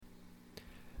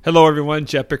Hello, everyone.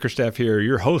 Jeff Bickerstaff here,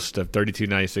 your host of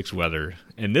 3296 Weather.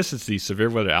 And this is the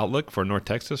severe weather outlook for North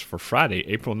Texas for Friday,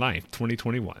 April 9th,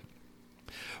 2021.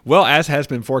 Well, as has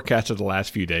been forecasted the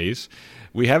last few days,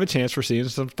 we have a chance for seeing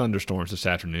some thunderstorms this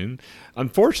afternoon.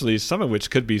 Unfortunately, some of which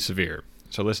could be severe.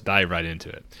 So let's dive right into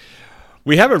it.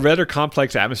 We have a rather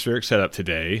complex atmospheric setup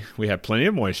today. We have plenty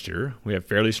of moisture. We have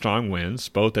fairly strong winds,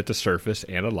 both at the surface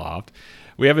and aloft.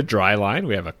 We have a dry line.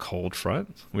 We have a cold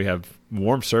front. We have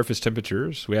warm surface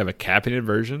temperatures. We have a capping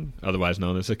inversion, otherwise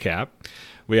known as a cap.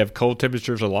 We have cold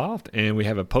temperatures aloft, and we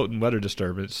have a potent weather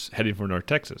disturbance heading for North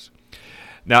Texas.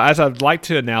 Now, as I'd like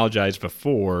to analogize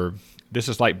before, this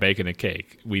is like baking a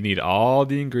cake. We need all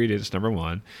the ingredients, number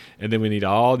one, and then we need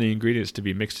all the ingredients to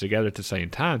be mixed together at the same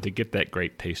time to get that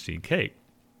great tasting cake.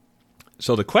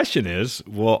 So the question is,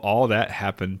 will all that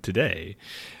happen today?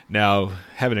 Now,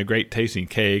 having a great tasting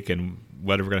cake and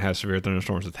whether we're going to have severe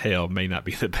thunderstorms with hail may not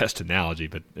be the best analogy,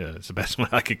 but it's the best one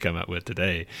I could come up with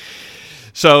today.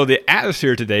 So the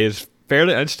atmosphere today is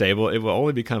fairly unstable. It will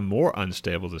only become more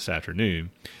unstable this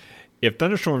afternoon. If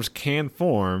thunderstorms can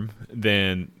form,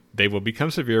 then they will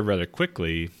become severe rather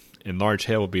quickly, and large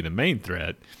hail will be the main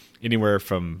threat, anywhere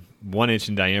from 1 inch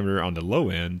in diameter on the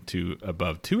low end to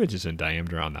above 2 inches in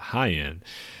diameter on the high end.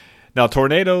 Now,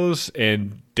 tornadoes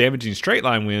and damaging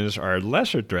straight-line winds are a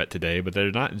lesser threat today, but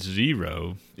they're not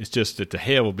zero. It's just that the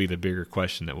hail will be the bigger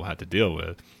question that we'll have to deal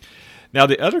with. Now,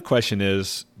 the other question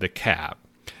is the cap.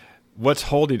 What's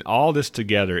holding all this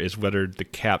together is whether the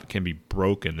cap can be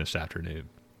broken this afternoon.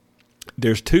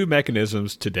 There's two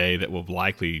mechanisms today that will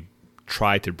likely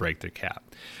try to break the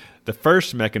cap. The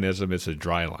first mechanism is a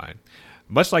dry line.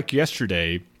 Much like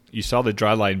yesterday, you saw the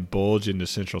dry line bulge into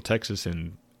central Texas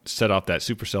and set off that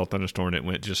supercell thunderstorm that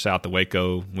went just south of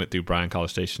Waco, went through Bryan College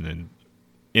Station, and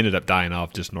ended up dying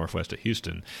off just northwest of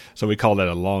Houston. So we call that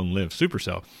a long-lived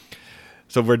supercell.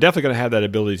 So we're definitely going to have that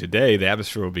ability today. The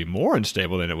atmosphere will be more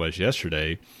unstable than it was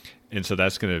yesterday, and so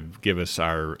that's going to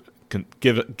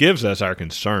gives us our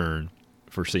concern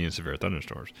for seeing severe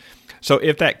thunderstorms. So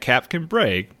if that cap can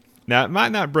break, now it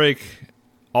might not break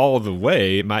all the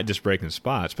way, it might just break in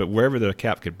spots, but wherever the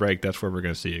cap could break, that's where we're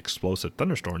going to see explosive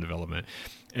thunderstorm development,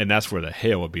 and that's where the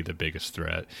hail will be the biggest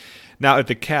threat. Now, if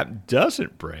the cap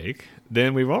doesn't break,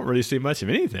 then we won't really see much of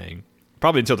anything,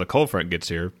 probably until the cold front gets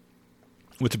here,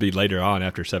 which will be later on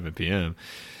after 7 p.m.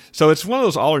 So it's one of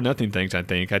those all or nothing things, I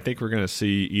think. I think we're going to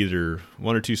see either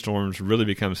one or two storms really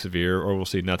become severe, or we'll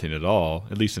see nothing at all,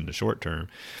 at least in the short term.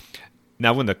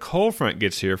 Now, when the cold front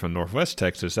gets here from northwest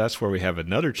Texas, that's where we have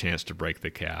another chance to break the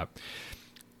cap.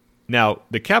 Now,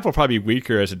 the cap will probably be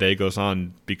weaker as the day goes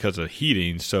on because of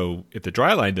heating, so if the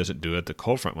dry line doesn't do it, the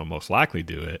cold front will most likely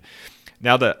do it.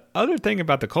 Now, the other thing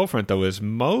about the cold front, though, is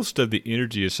most of the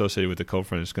energy associated with the cold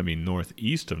front is going to be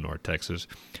northeast of North Texas.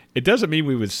 It doesn't mean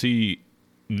we would see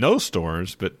no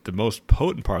storms, but the most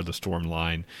potent part of the storm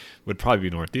line would probably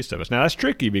be northeast of us. Now, that's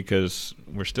tricky because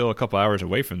we're still a couple hours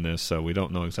away from this, so we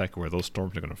don't know exactly where those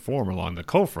storms are going to form along the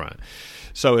cold front.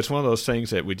 So it's one of those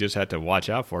things that we just have to watch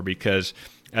out for because,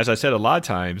 as I said, a lot of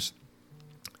times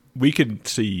we could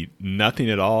see nothing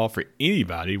at all for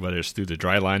anybody, whether it's through the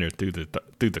dry line or through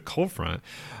the cold front,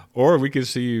 or we could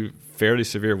see fairly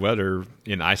severe weather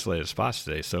in isolated spots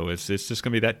today. So it's just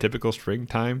going to be that typical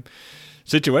springtime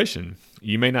situation.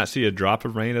 You may not see a drop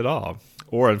of rain at all.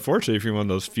 Or unfortunately, if you're one of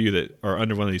those few that are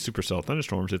under one of these supercell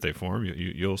thunderstorms, if they form,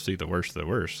 you'll see the worst of the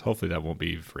worst. Hopefully that won't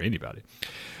be for anybody.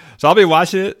 So I'll be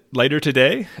watching it later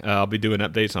today. I'll be doing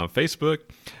updates on Facebook.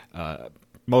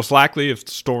 Most likely, if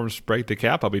storms break the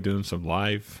cap, I'll be doing some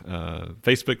live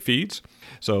Facebook feeds.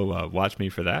 So watch me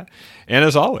for that. And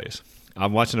as always,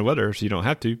 I'm watching the weather so you don't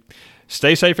have to.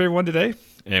 Stay safe, everyone, today,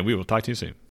 and we will talk to you soon.